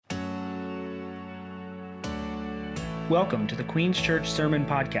Welcome to the Queens Church Sermon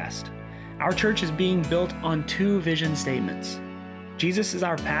Podcast. Our church is being built on two vision statements. Jesus is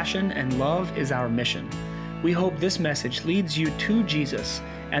our passion and love is our mission. We hope this message leads you to Jesus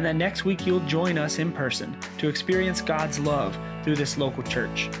and that next week you'll join us in person to experience God's love through this local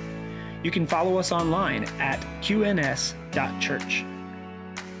church. You can follow us online at qns.church.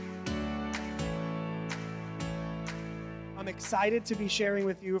 I'm excited to be sharing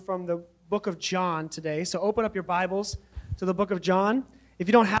with you from the book of John today. So open up your Bibles to the book of John. If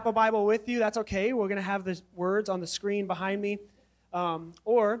you don't have a Bible with you, that's okay. We're going to have the words on the screen behind me.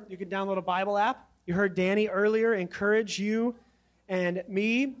 Or you can download a Bible app. You heard Danny earlier encourage you and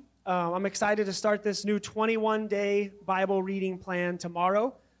me. I'm excited to start this new 21-day Bible reading plan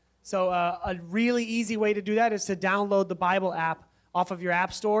tomorrow. So a really easy way to do that is to download the Bible app off of your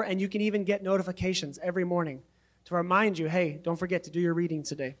app store, and you can even get notifications every morning to remind you, hey, don't forget to do your reading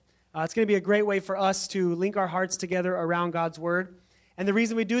today. It's going to be a great way for us to link our hearts together around God's Word. And the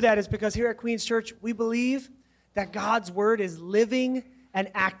reason we do that is because here at Queens Church, we believe that God's Word is living and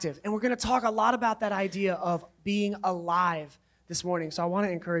active. And we're going to talk a lot about that idea of being alive this morning. So I want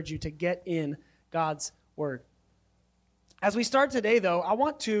to encourage you to get in God's Word. As we start today, though, I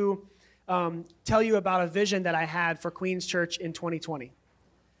want to tell you about a vision that I had for Queens Church in 2020.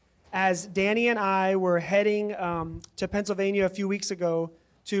 As Danny and I were heading to Pennsylvania a few weeks ago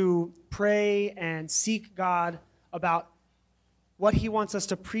to pray and seek God about what He wants us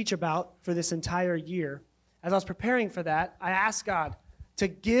to preach about for this entire year, as I was preparing for that, I asked God to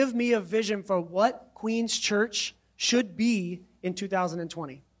give me a vision for what Queens Church should be in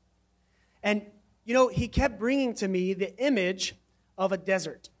 2020. And, you know, He kept bringing to me the image of a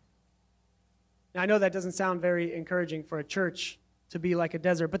desert. Now, I know that doesn't sound very encouraging for a church to be like a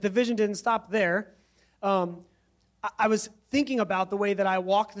desert, but the vision didn't stop there. I was thinking about the way that I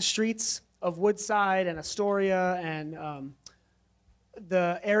walk the streets of Woodside and Astoria and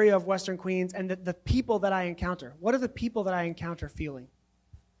the area of Western Queens and the people that I encounter. What are the people that I encounter feeling?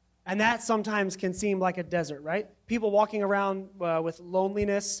 And that sometimes can seem like a desert, right? People walking around with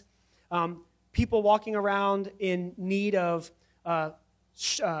loneliness, people walking around in need of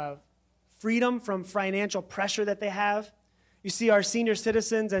freedom from financial pressure that they have. You see our senior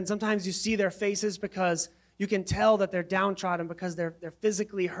citizens, and sometimes you see their faces because you can tell that they're downtrodden because they're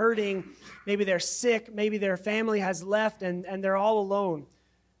physically hurting. Maybe they're sick. Maybe their family has left, and they're all alone.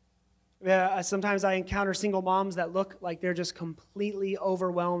 Sometimes I encounter single moms that look like they're just completely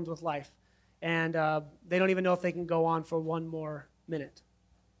overwhelmed with life, and they don't even know if they can go on for one more minute.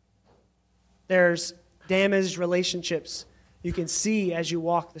 There's damaged relationships you can see as you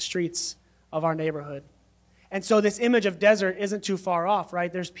walk the streets of our neighborhood. And so this image of desert isn't too far off,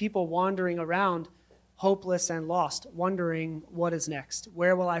 right? There's people wandering around hopeless and lost, wondering what is next.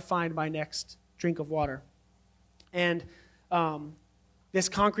 Where will I find my next drink of water? And this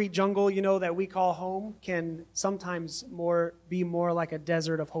concrete jungle, you know, that we call home can sometimes be more like a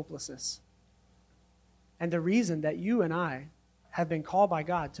desert of hopelessness. And the reason that you and I have been called by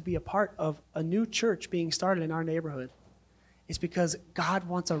God to be a part of a new church being started in our neighborhood is because God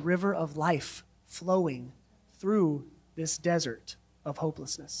wants a river of life flowing through this desert of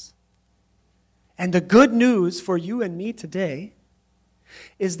hopelessness. And the good news for you and me today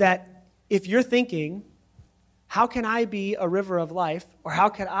is that if you're thinking, how can I be a river of life, or how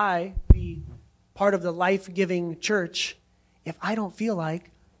can I be part of the life-giving church if I don't feel like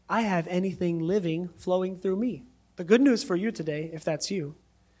I have anything living flowing through me? The good news for you today, if that's you,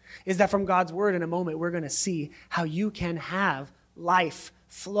 is that from God's Word in a moment, we're going to see how you can have life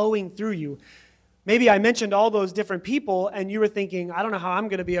flowing through you. Maybe I mentioned all those different people, and you were thinking, I don't know how I'm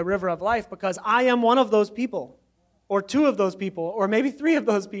going to be a river of life because I am one of those people, or two of those people, or maybe three of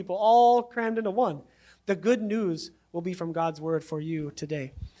those people, all crammed into one. The good news will be from God's Word for you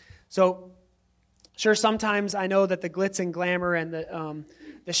today. So, sure, sometimes I know that the glitz and glamour and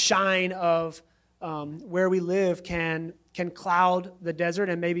the shine of where we live can cloud the desert,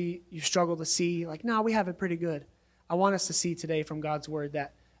 and maybe you struggle to see, like, no, we have it pretty good. I want us to see today from God's Word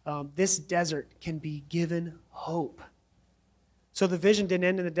that this desert can be given hope. So the vision didn't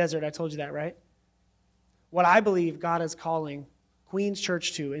end in the desert. I told you that, right? What I believe God is calling Queens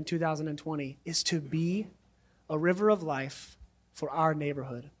Church to in 2020 is to be a river of life for our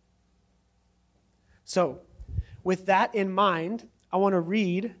neighborhood. So with that in mind, I want to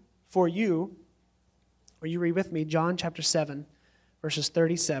read for you, or you read with me, John chapter 7, verses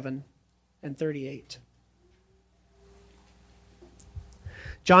 37 and 38.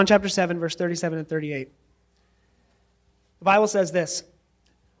 John chapter 7, verse 37 and 38. The Bible says this: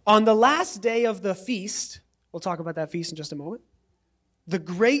 on the last day of the feast, we'll talk about that feast in just a moment, the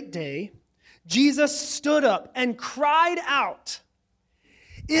great day, Jesus stood up and cried out,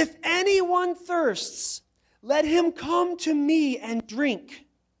 "If anyone thirsts, let him come to me and drink.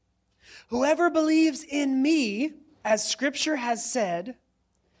 Whoever believes in me, as Scripture has said,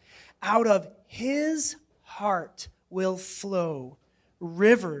 out of his heart will flow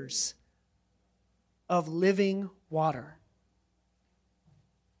rivers of living water."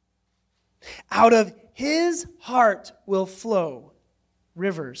 Out of his heart will flow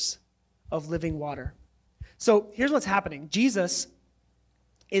rivers of living water. So here's what's happening. Jesus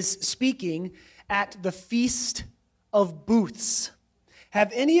is speaking at the Feast of Booths.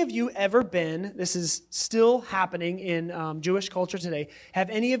 Have any of you ever been, this is still happening in Jewish culture today, have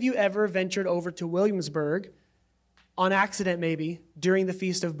any of you ever ventured over to Williamsburg, on accident maybe, during the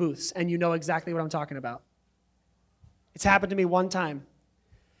Feast of Booths, and you know exactly what I'm talking about? It's happened to me one time.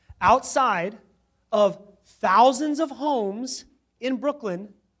 Outside of thousands of homes in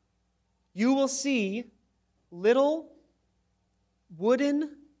Brooklyn, you will see little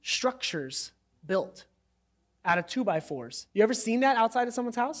wooden structures built out of 2x4s. You ever seen that outside of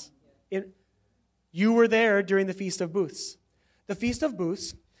someone's house? You were there during the Feast of Booths. The Feast of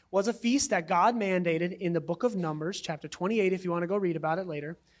Booths was a feast that God mandated in the book of Numbers, chapter 28, if you want to go read about it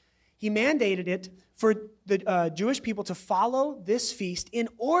later. He mandated it for the Jewish people to follow this feast in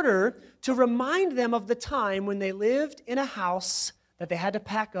order to remind them of the time when they lived in a house that they had to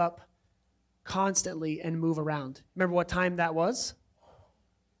pack up constantly and move around. Remember what time that was?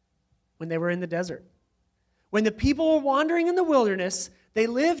 When they were in the desert. When the people were wandering in the wilderness, they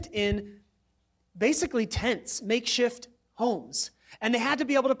lived in basically tents, makeshift homes. And they had to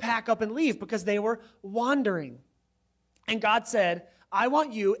be able to pack up and leave because they were wandering. And God said, I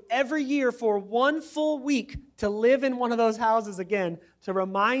want you every year for one full week to live in one of those houses again to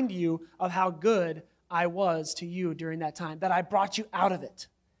remind you of how good I was to you during that time, that I brought you out of it.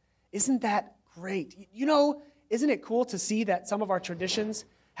 Isn't that great? You know, isn't it cool to see that some of our traditions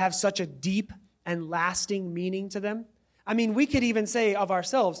have such a deep and lasting meaning to them? I mean, we could even say of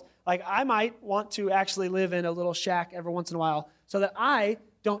ourselves, like, I might want to actually live in a little shack every once in a while so that I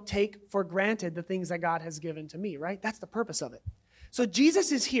don't take for granted the things that God has given to me, right? That's the purpose of it. So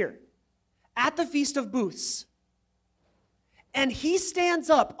Jesus is here at the Feast of Booths, and he stands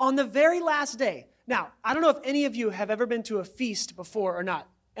up on the very last day. Now, I don't know if any of you have ever been to a feast before or not.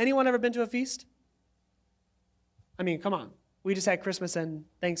 Anyone ever been to a feast? I mean, come on. We just had Christmas and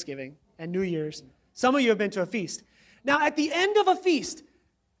Thanksgiving and New Year's. Some of you have been to a feast. Now, at the end of a feast,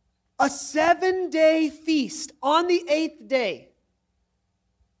 a 7-day feast, on the 8th day,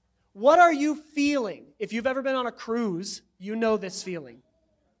 what are you feeling? If you've ever been on a cruise, you know this feeling.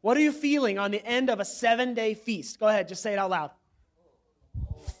 What are you feeling on the end of a 7-day feast? Go ahead, just say it out loud.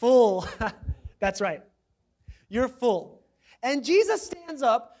 Full. That's right. You're full. And Jesus stands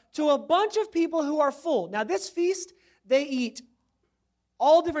up to a bunch of people who are full. Now, this feast, they eat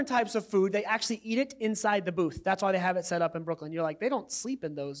all different types of food. They actually eat it inside the booth. That's why they have it set up in Brooklyn. You're like, they don't sleep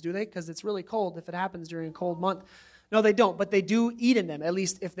in those, do they? Because it's really cold if it happens during a cold month. No, they don't, but they do eat in them, at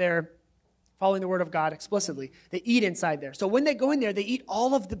least if they're following the word of God explicitly. They eat inside there. So when they go in there, they eat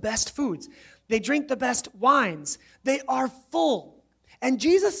all of the best foods. They drink the best wines. They are full. And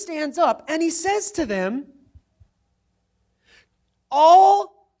Jesus stands up and he says to them,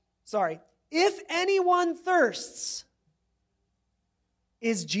 if anyone thirsts,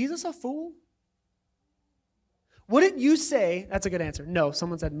 is Jesus a fool? Wouldn't you say, that's a good answer. No,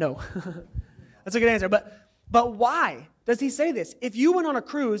 someone said no. That's a good answer. But why does he say this? If you went on a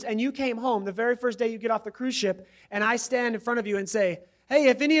cruise and you came home the very first day you get off the cruise ship, and I stand in front of you and say, hey,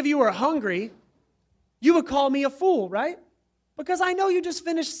 if any of you are hungry, you would call me a fool, right? Because I know you just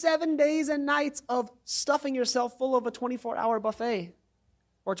finished 7 days and nights of stuffing yourself full of a 24-hour buffet,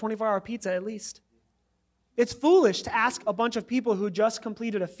 or a 24-hour pizza at least. It's foolish to ask a bunch of people who just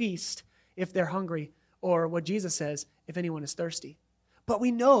completed a feast if they're hungry, or what Jesus says, if anyone is thirsty. But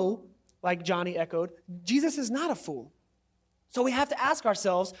we know, like Johnny echoed, Jesus is not a fool. So we have to ask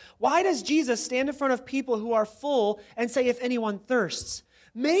ourselves, why does Jesus stand in front of people who are full and say, if anyone thirsts?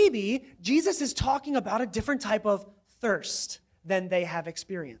 Maybe Jesus is talking about a different type of thirst than they have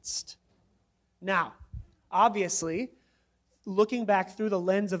experienced. Now, obviously, looking back through the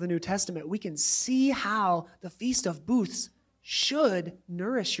lens of the New Testament, we can see how the Feast of Booths should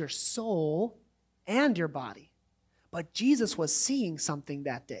nourish your soul and your body. But Jesus was seeing something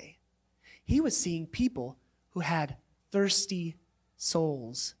that day. He was seeing people who had thirsty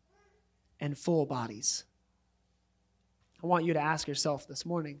souls and full bodies. I want you to ask yourself this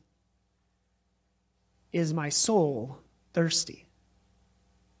morning, is my soul thirsty?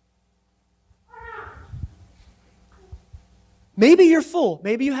 Maybe you're full.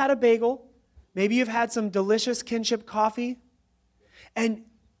 Maybe you had a bagel. Maybe you've had some delicious Kinship coffee. And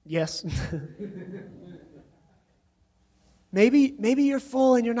yes. Maybe you're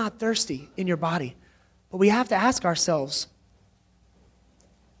full and you're not thirsty in your body. But we have to ask ourselves,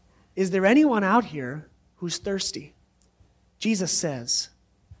 is there anyone out here who's thirsty? Jesus says,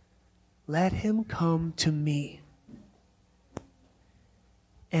 let him come to me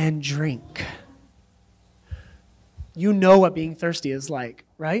and drink. You know what being thirsty is like,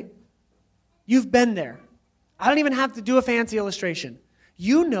 right? You've been there. I don't even have to do a fancy illustration.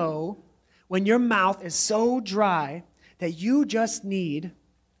 You know when your mouth is so dry that you just need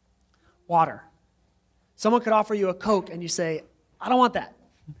water. Someone could offer you a Coke and you say, I don't want that.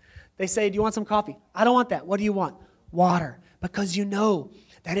 They say, do you want some coffee? I don't want that. What do you want? Water. Because you know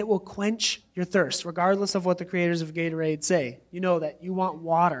that it will quench your thirst, regardless of what the creators of Gatorade say. You know that you want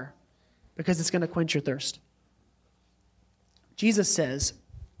water because it's going to quench your thirst. Jesus says,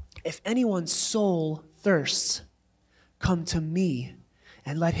 if anyone's soul thirsts, come to me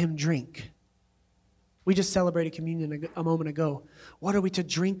and let him drink. We just celebrated communion a moment ago. What are we to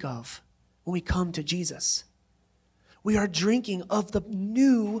drink of when we come to Jesus? We are drinking of the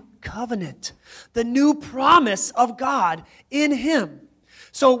new covenant, the new promise of God in him.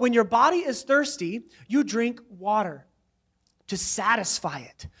 So when your body is thirsty, you drink water to satisfy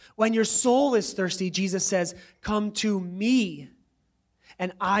it. When your soul is thirsty, Jesus says, come to me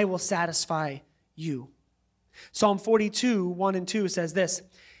and I will satisfy you. Psalm 42, 1 and 2 says this,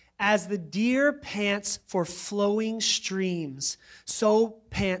 as the deer pants for flowing streams, so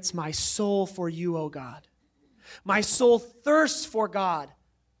pants my soul for you, O God. My soul thirsts for God,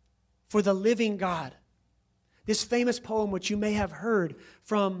 for the living God. This famous poem, which you may have heard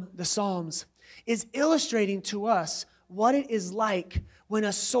from the Psalms, is illustrating to us what it is like when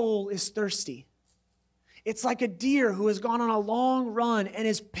a soul is thirsty. It's like a deer who has gone on a long run and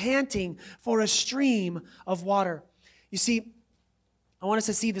is panting for a stream of water. You see, I want us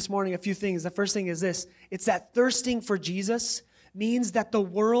to see this morning a few things. The first thing is this. It's that thirsting for Jesus means that the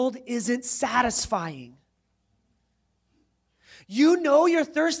world isn't satisfying. You know you're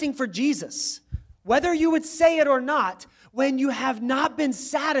thirsting for Jesus, whether you would say it or not, when you have not been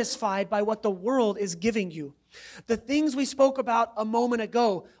satisfied by what the world is giving you. The things we spoke about a moment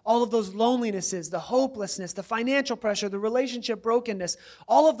ago, all of those lonelinesses, the hopelessness, the financial pressure, the relationship brokenness,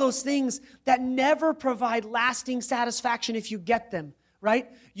 all of those things that never provide lasting satisfaction if you get them, right?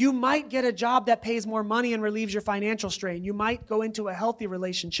 You might get a job that pays more money and relieves your financial strain. You might go into a healthy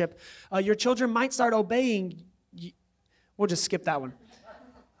relationship. Your children might start obeying. We'll just skip that one.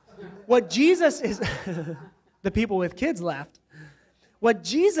 What Jesus is, the people with kids laughed. What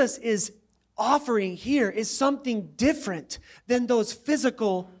Jesus is offering here is something different than those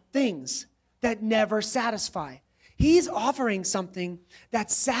physical things that never satisfy. He's offering something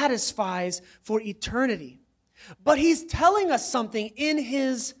that satisfies for eternity. But he's telling us something in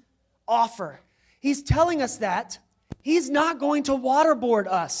his offer. He's telling us that he's not going to waterboard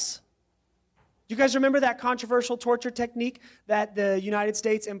us. Do you guys remember that controversial torture technique that the United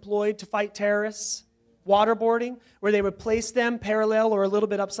States employed to fight terrorists? Waterboarding, where they would place them parallel or a little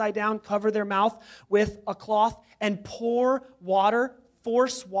bit upside down, cover their mouth with a cloth, and pour water,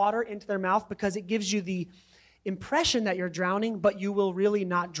 force water into their mouth because it gives you the impression that you're drowning, but you will really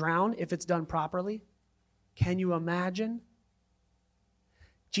not drown if it's done properly. Can you imagine?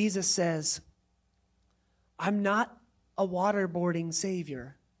 Jesus says, I'm not a waterboarding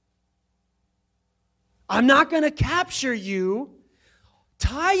Savior. I'm not going to capture you,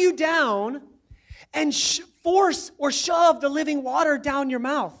 tie you down, and force or shove the living water down your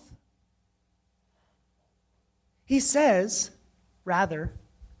mouth. He says, rather,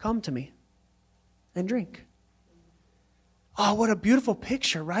 come to me and drink. Oh, what a beautiful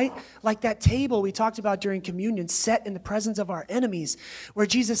picture, right? Like that table we talked about during communion, set in the presence of our enemies, where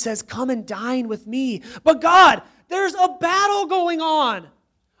Jesus says, come and dine with me. But God, there's a battle going on.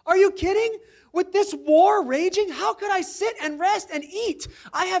 Are you kidding? With this war raging, how could I sit and rest and eat?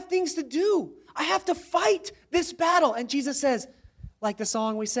 I have things to do. I have to fight this battle. And Jesus says, like the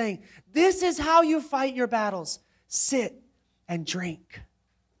song we sang, this is how you fight your battles. Sit and drink.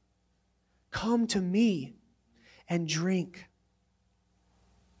 Come to me and drink.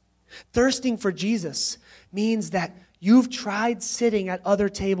 Thirsting for Jesus means that you've tried sitting at other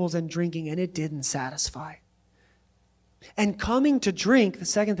tables and drinking and it didn't satisfy. And coming to drink, the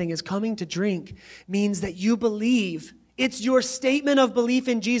second thing is coming to drink means that you believe. It's your statement of belief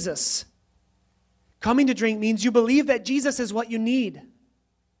in Jesus. Coming to drink means you believe that Jesus is what you need.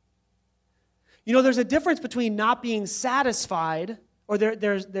 You know, there's a difference between not being satisfied, or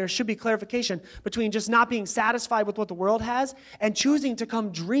there should be clarification between just not being satisfied with what the world has and choosing to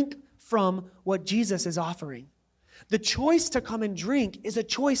come drink from what Jesus is offering. The choice to come and drink is a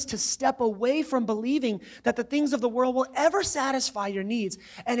choice to step away from believing that the things of the world will ever satisfy your needs.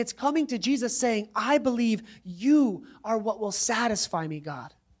 And it's coming to Jesus saying, I believe you are what will satisfy me,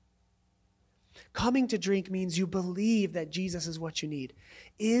 God. Coming to drink means you believe that Jesus is what you need.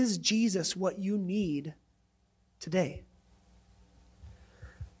 Is Jesus what you need today?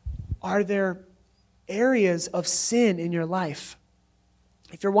 Are there areas of sin in your life?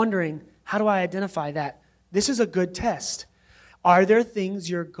 If you're wondering, how do I identify that? This is a good test. Are there things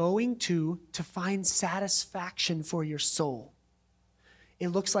you're going to find satisfaction for your soul? It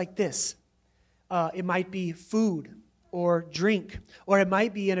looks like this. It might be food or drink, or it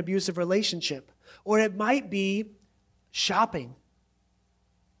might be an abusive relationship, or it might be shopping.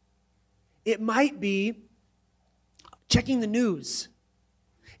 It might be checking the news.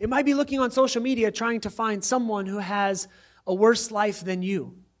 It might be looking on social media trying to find someone who has a worse life than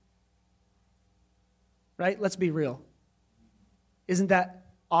you. Right? Let's be real. Isn't that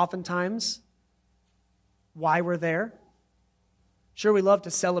oftentimes why we're there? Sure, we love to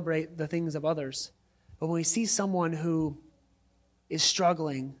celebrate the things of others, but when we see someone who is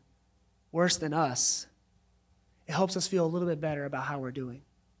struggling worse than us, it helps us feel a little bit better about how we're doing.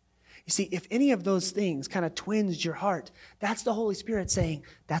 You see, if any of those things kind of twinge your heart, that's the Holy Spirit saying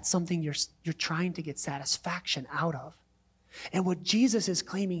that's something you're trying to get satisfaction out of. And what Jesus is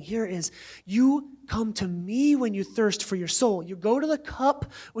claiming here is, you come to me when you thirst for your soul. You go to the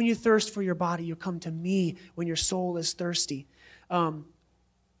cup when you thirst for your body. You come to me when your soul is thirsty. When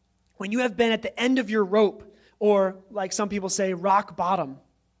you have been at the end of your rope, or like some people say, rock bottom,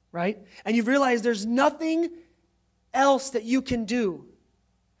 right? And you've realized there's nothing else that you can do,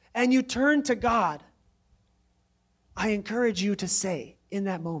 and you turn to God, I encourage you to say in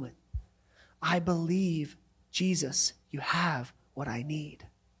that moment, I believe, Jesus, you have what I need.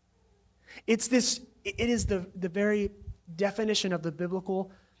 It is the very definition of the biblical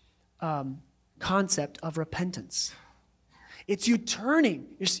concept of repentance. It's you turning.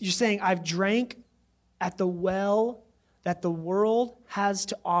 You're saying, I've drank at the well that the world has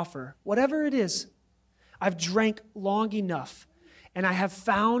to offer. Whatever it is, I've drank long enough, and I have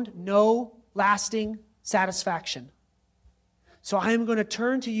found no lasting satisfaction. So I am going to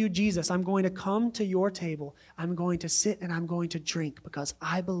turn to you, Jesus. I'm going to come to your table. I'm going to sit and I'm going to drink because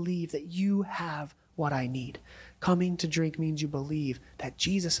I believe that you have what I need. Coming to drink means you believe that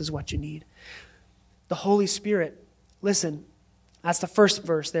Jesus is what you need. The Holy Spirit, listen, that's the first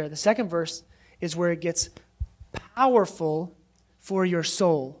verse there. The second verse is where it gets powerful for your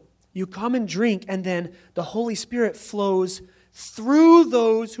soul. You come and drink, and then the Holy Spirit flows through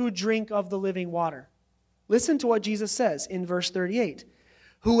those who drink of the living water. Listen to what Jesus says in verse 38.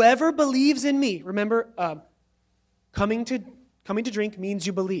 Whoever believes in me, remember, coming to drink means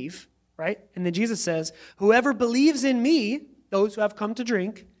you believe, right? And then Jesus says, whoever believes in me, those who have come to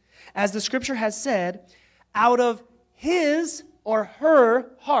drink, as the scripture has said, out of his or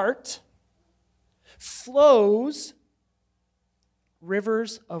her heart flows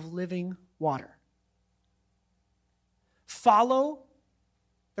rivers of living water. Follow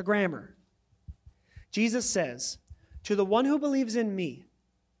the grammar. Jesus says, to the one who believes in me,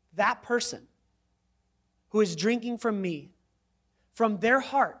 that person who is drinking from me, from their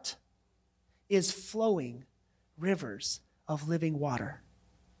heart is flowing rivers of living water.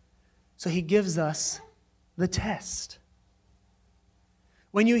 So he gives us the test.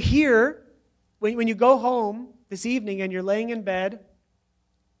 When you go home this evening and you're laying in bed,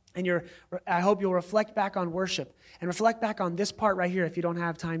 and I hope you'll reflect back on worship and reflect back on this part right here if you don't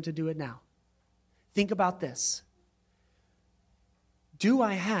have time to do it now. Think about this. Do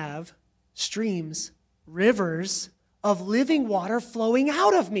I have streams, rivers of living water flowing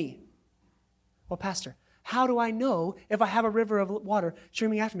out of me? Well, Pastor, how do I know if I have a river of water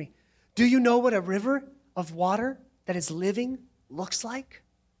streaming after me? Do you know what a river of water that is living looks like?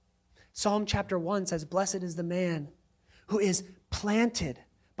 Psalm chapter 1 says, blessed is the man who is planted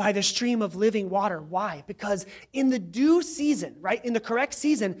by the stream of living water. Why? Because in the due season, right, in the correct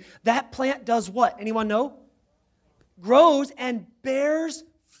season, that plant does what? Anyone know? Grows and bears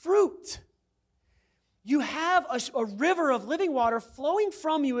fruit. You have a river of living water flowing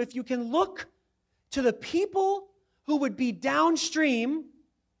from you if you can look to the people who would be downstream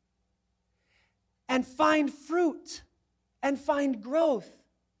and find fruit and find growth.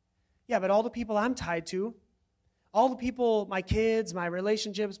 Yeah, but all the people I'm tied to, all the people, my kids, my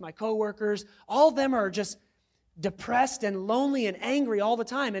relationships, my coworkers, all of them are just depressed and lonely and angry all the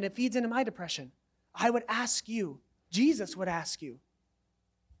time, and it feeds into my depression. I would ask you, Jesus would ask you,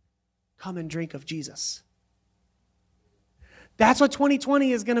 come and drink of Jesus. That's what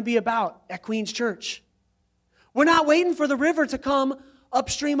 2020 is going to be about at Queens Church. We're not waiting for the river to come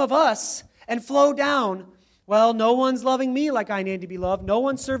upstream of us and flow down. Well, no one's loving me like I need to be loved. No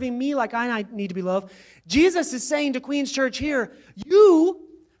one's serving me like I need to be loved. Jesus is saying to Queens Church here, you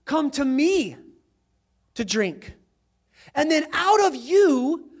come to me to drink. And then out of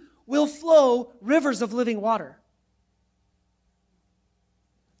you will flow rivers of living water.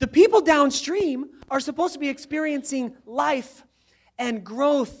 The people downstream are supposed to be experiencing life and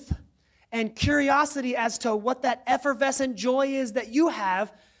growth and curiosity as to what that effervescent joy is that you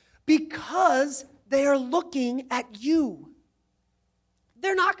have because they are looking at you.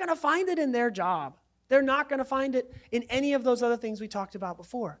 They're not going to find it in their job. They're not going to find it in any of those other things we talked about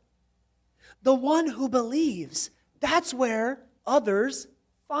before. The one who believes, that's where others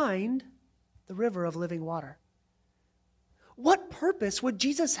find the river of living water. What purpose would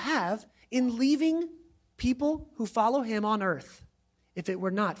Jesus have in leaving people who follow him on earth if it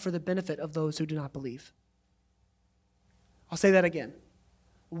were not for the benefit of those who do not believe? I'll say that again.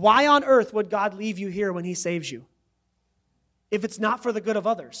 Why on earth would God leave you here when he saves you if it's not for the good of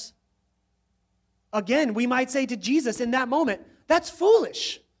others? Again, we might say to Jesus in that moment, that's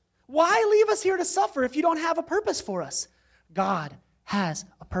foolish. Why leave us here to suffer if you don't have a purpose for us? God has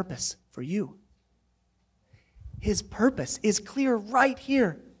a purpose for you. His purpose is clear right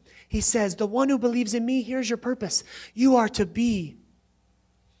here. He says, the one who believes in me, here's your purpose. You are to be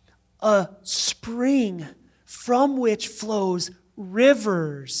a spring from which flows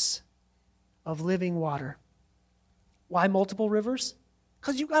rivers of living water. Why multiple rivers?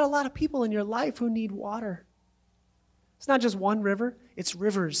 Because you've got a lot of people in your life who need water. It's not just one river, it's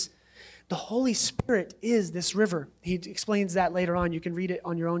rivers. The Holy Spirit is this river. He explains that later on. You can read it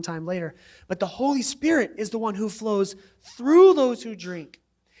on your own time later. But the Holy Spirit is the one who flows through those who drink.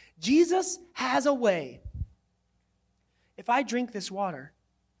 Jesus has a way. If I drink this water,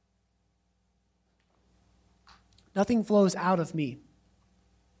 nothing flows out of me.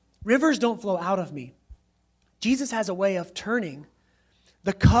 Rivers don't flow out of me. Jesus has a way of turning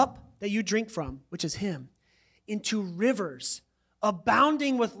the cup that you drink from, which is him, into rivers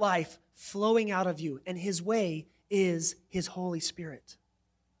abounding with life flowing out of you. And his way is his Holy Spirit.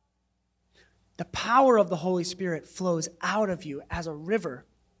 The power of the Holy Spirit flows out of you as a river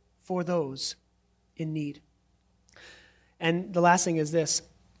for those in need. And the last thing is this.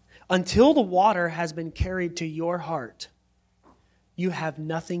 Until the water has been carried to your heart, you have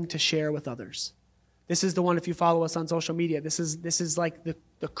nothing to share with others. This is the one, if you follow us on social media, this is like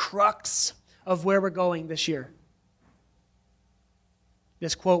the crux of where we're going this year.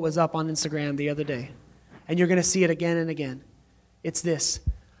 This quote was up on Instagram the other day, and you're going to see it again and again. It's this: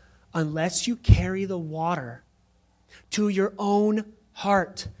 unless you carry the water to your own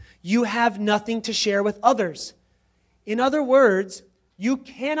heart, you have nothing to share with others. In other words, you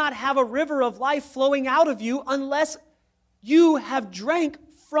cannot have a river of life flowing out of you unless you have drank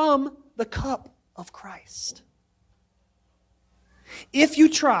from the cup of Christ. If you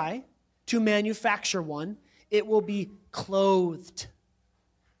try to manufacture one, it will be clothed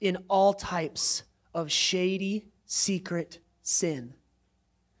in all types of shady, secret sin.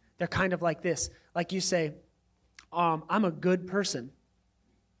 They're kind of like this. Like you say, I'm a good person.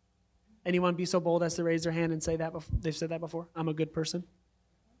 Anyone be so bold as to raise their hand and say that? They've said that before? I'm a good person?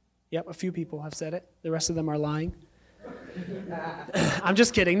 Yep, a few people have said it. The rest of them are lying. I'm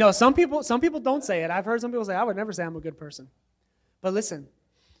just kidding. No, some people don't say it. I've heard some people say, I would never say I'm a good person. But listen,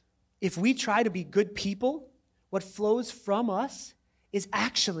 if we try to be good people, what flows from us is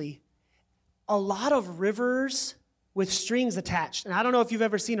actually a lot of rivers with strings attached. And I don't know if you've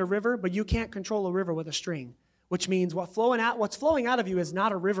ever seen a river, but you can't control a river with a string, which means what's flowing out of you is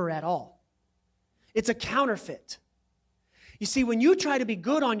not a river at all. It's a counterfeit. You see, when you try to be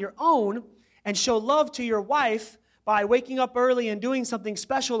good on your own and show love to your wife by waking up early and doing something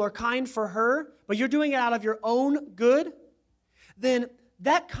special or kind for her, but you're doing it out of your own good, then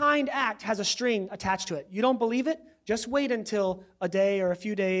that kind act has a string attached to it. You don't believe it? Just wait until a day or a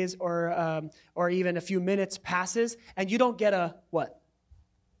few days or even a few minutes passes, and you don't get a what?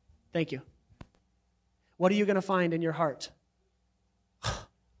 Thank you. What are you going to find in your heart?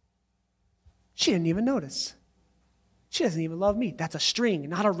 She didn't even notice. She doesn't even love me. That's a string,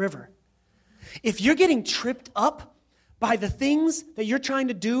 not a river. If you're getting tripped up by the things that you're trying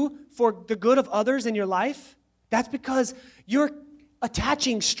to do for the good of others in your life, that's because you're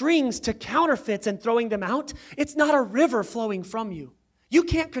attaching strings to counterfeits and throwing them out. It's not a river flowing from you. You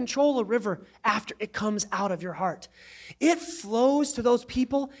can't control a river after it comes out of your heart. It flows to those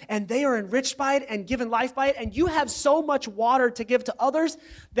people, and they are enriched by it and given life by it, and you have so much water to give to others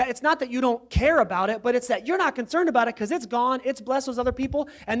that it's not that you don't care about it, but it's that you're not concerned about it because it's gone, it's blessed those other people,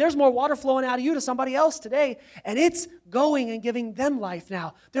 and there's more water flowing out of you to somebody else today, and it's going and giving them life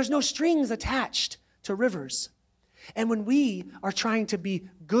now. There's no strings attached to rivers. And when we are trying to be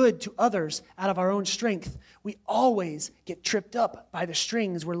good to others out of our own strength, we always get tripped up by the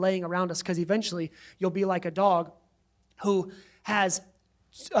strings we're laying around us, because eventually you'll be like a dog who has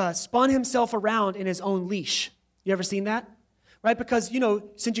spun himself around in his own leash. You ever seen that? Right? Because,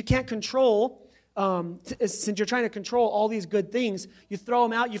 since you can't control, since you're trying to control all these good things, you throw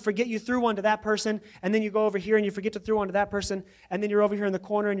them out, you forget you threw one to that person, and then you go over here and you forget to throw one to that person, and then you're over here in the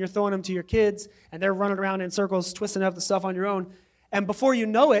corner and you're throwing them to your kids, and they're running around in circles, twisting up the stuff on your own. And before you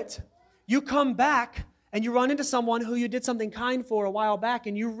know it, you come back and you run into someone who you did something kind for a while back,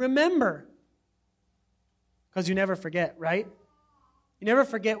 and you remember. Because you never forget, right? You never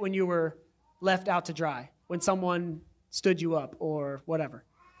forget when you were left out to dry, when someone stood you up or whatever.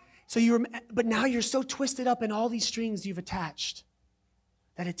 But now you're so twisted up in all these strings you've attached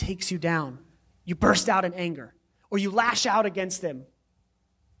that it takes you down. You burst out in anger, or you lash out against them.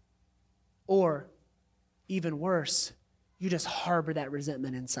 Or, even worse, you just harbor that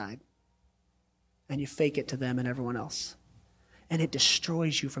resentment inside. And you fake it to them and everyone else. And it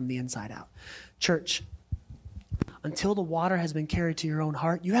destroys you from the inside out. Church, until the water has been carried to your own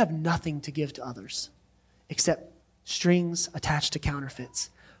heart, you have nothing to give to others except strings attached to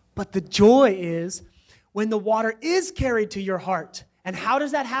counterfeits. But the joy is when the water is carried to your heart. And how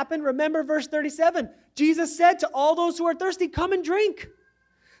does that happen? Remember verse 37. Jesus said to all those who are thirsty, come and drink.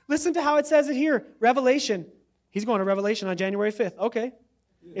 Listen to how it says it here. Revelation. He's going to Revelation on January 5th. Okay.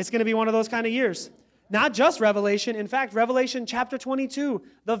 It's going to be one of those kind of years. Not just Revelation. In fact, Revelation chapter 22,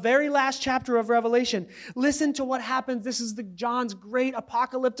 the very last chapter of Revelation. Listen to what happens. This is John's great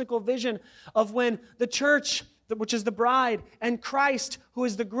apocalyptical vision of when the church, which is the bride, and Christ, who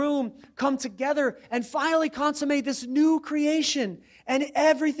is the groom, come together and finally consummate this new creation. And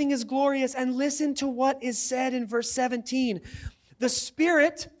everything is glorious. And listen to what is said in verse 17. The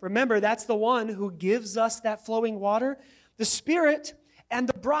Spirit, remember, that's the one who gives us that flowing water. The Spirit and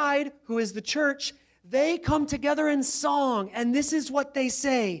the bride, who is the church, they come together in song. And this is what they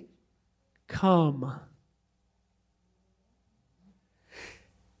say. Come.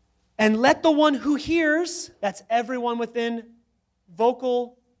 And let the one who hears, that's everyone within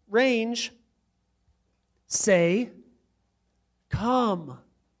vocal range, say, come.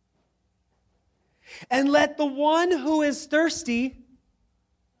 And let the one who is thirsty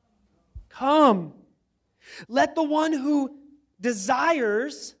come. Let the one who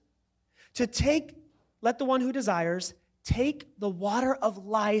desires take the water of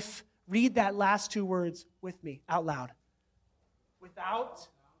life. Read that last two words with me out loud. Without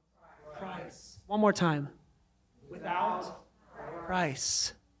price. One more time. Without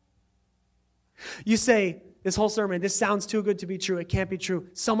price. You say, this whole sermon, this sounds too good to be true. It can't be true.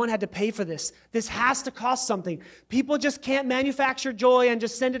 Someone had to pay for this. This has to cost something. People just can't manufacture joy and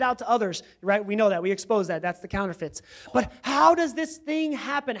just send it out to others, right? We know that. We expose that. That's the counterfeits. But how does this thing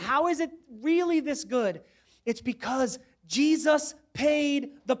happen? How is it really this good? It's because Jesus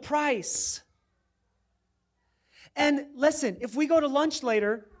paid the price. And listen, if we go to lunch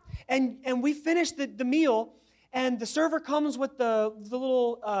later and we finish the meal and the server comes with the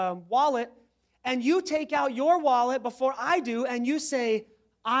little wallet, and you take out your wallet before I do, and you say,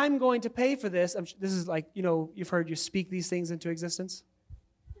 I'm going to pay for this. This is like, you've heard you speak these things into existence.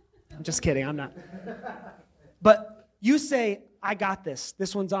 I'm just kidding, I'm not. But you say, I got this.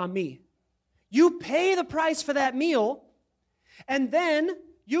 This one's on me. You pay the price for that meal, and then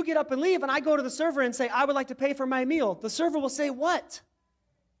you get up and leave, and I go to the server and say, I would like to pay for my meal. The server will say, what?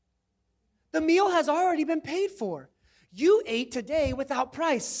 The meal has already been paid for. You ate today without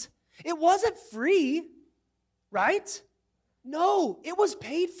price. It wasn't free, right? No, it was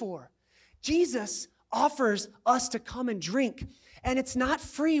paid for. Jesus offers us to come and drink, and it's not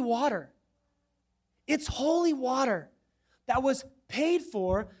free water. It's holy water that was paid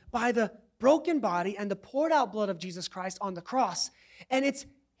for by the broken body and the poured out blood of Jesus Christ on the cross. And it's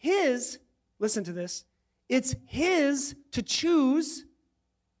His, listen to this, it's His to choose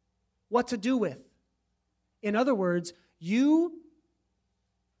what to do with. In other words, you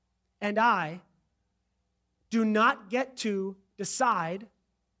and I do not get to decide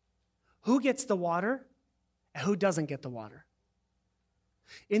who gets the water and who doesn't get the water.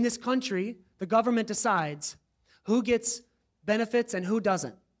 In this country, the government decides who gets benefits and who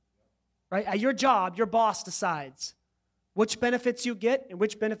doesn't. Right? At your job, your boss decides which benefits you get and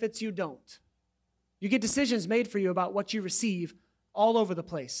which benefits you don't. You get decisions made for you about what you receive all over the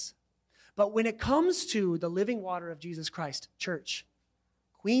place. But when it comes to the living water of Jesus Christ, church,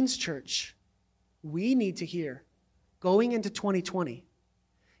 Queen's Church, we need to hear, going into 2020,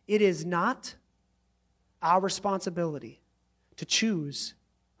 it is not our responsibility to choose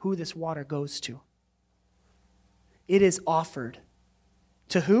who this water goes to. It is offered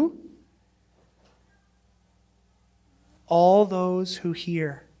to who? All those who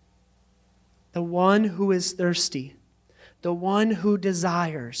hear. The one who is thirsty. The one who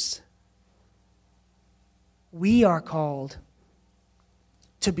desires. We are called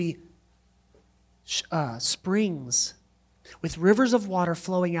to be springs with rivers of water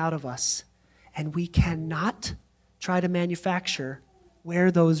flowing out of us. And we cannot try to manufacture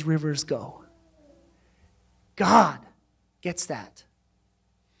where those rivers go. God gets that.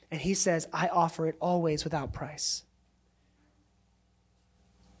 And he says, I offer it always without price.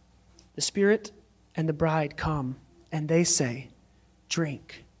 The Spirit and the bride come, and they say,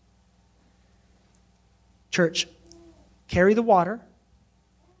 drink. Church, carry the water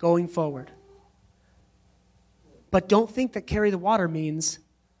going forward. But don't think that carry the water means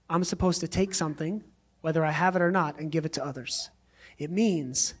I'm supposed to take something, whether I have it or not, and give it to others. It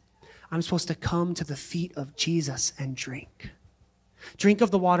means I'm supposed to come to the feet of Jesus and drink. Drink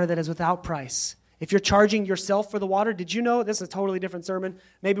of the water that is without price. If you're charging yourself for the water, did you know, this is a totally different sermon,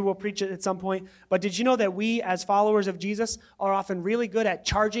 maybe we'll preach it at some point, but did you know that we as followers of Jesus are often really good at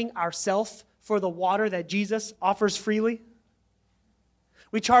charging ourselves for the water that Jesus offers freely?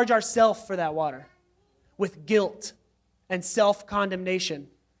 We charge ourselves for that water with guilt and self-condemnation.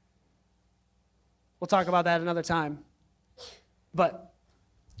 We'll talk about that another time. But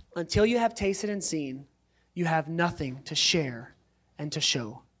until you have tasted and seen, you have nothing to share and to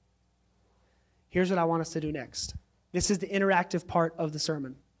show. Here's what I want us to do next. This is the interactive part of the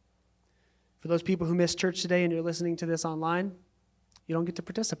sermon. For those people who missed church today and you're listening to this online, you don't get to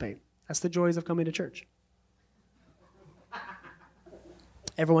participate. That's the joys of coming to church.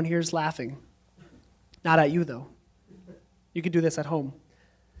 Everyone here is laughing. Not at you, though. You could do this at home.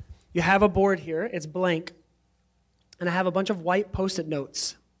 You have a board here. It's blank. And I have a bunch of white Post-it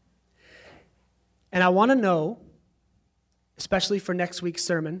notes. And I want to know, especially for next week's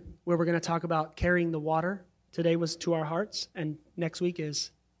sermon, where we're going to talk about carrying the water. Today was to our hearts, and next week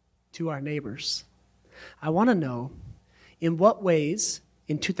is to our neighbors. I want to know, in what ways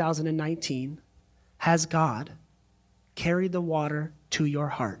in 2019 has God carried the water to your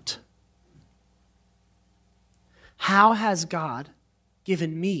heart? How has God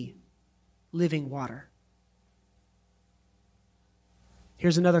given me living water?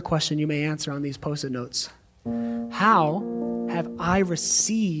 Here's another question you may answer on these Post-it notes. How have I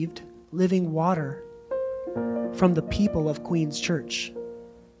received living water from the people of Queen's Church?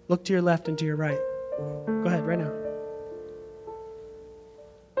 Look to your left and to your right. Go ahead, right now.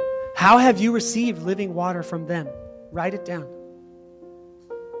 How have you received living water from them? Write it down.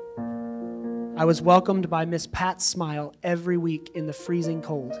 I was welcomed by Miss Pat's smile every week in the freezing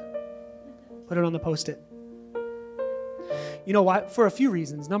cold. Put it on the Post-it. You know why? For a few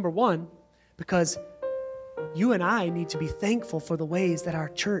reasons. Number one, because you and I need to be thankful for the ways that our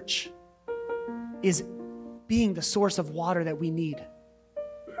church is being the source of water that we need.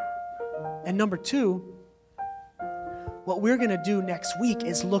 And number two, what we're going to do next week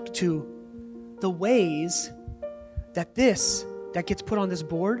is look to the ways that this that gets put on this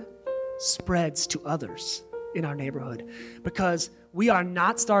board spreads to others in our neighborhood. Because we are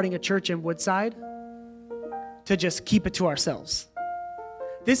not starting a church in Woodside to just keep it to ourselves.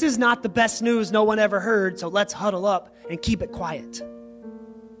 This is not the best news no one ever heard, so let's huddle up and keep it quiet.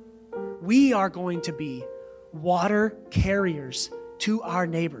 We are going to be water carriers to our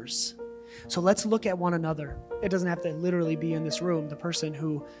neighbors. So let's look at one another. It doesn't have to literally be in this room, the person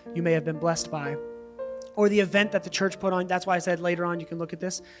who you may have been blessed by, or the event that the church put on. That's why I said later on you can look at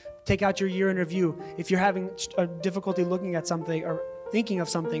this. Take out your year in review. If you're having a difficulty looking at something or thinking of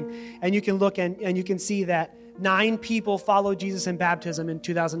something, and you can look and you can see that 9 people followed Jesus in baptism in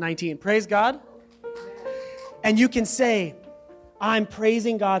 2019. Praise God. And you can say, I'm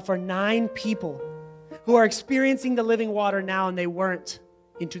praising God for 9 people who are experiencing the living water now and they weren't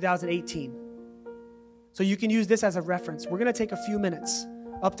in 2018. So you can use this as a reference. We're going to take a few minutes,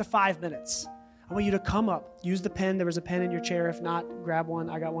 up to 5 minutes. I want you to come up, use the pen. There was a pen in your chair. If not, grab one.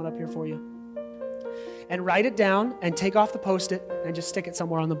 I got one up here for you. And write it down and take off the Post-it and just stick it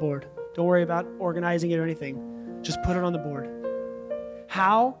somewhere on the board. Don't worry about organizing it or anything. Just put it on the board.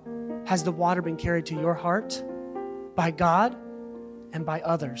 How has the water been carried to your heart by God and by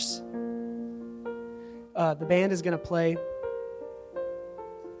others? the band is going to play.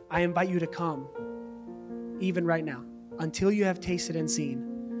 I invite you to come, even right now. Until you have tasted and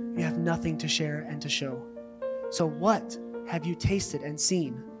seen, you have nothing to share and to show. So what have you tasted and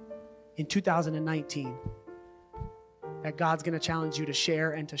seen in 2019 that God's going to challenge you to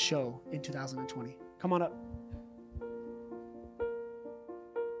share and to show in 2020? Come on up.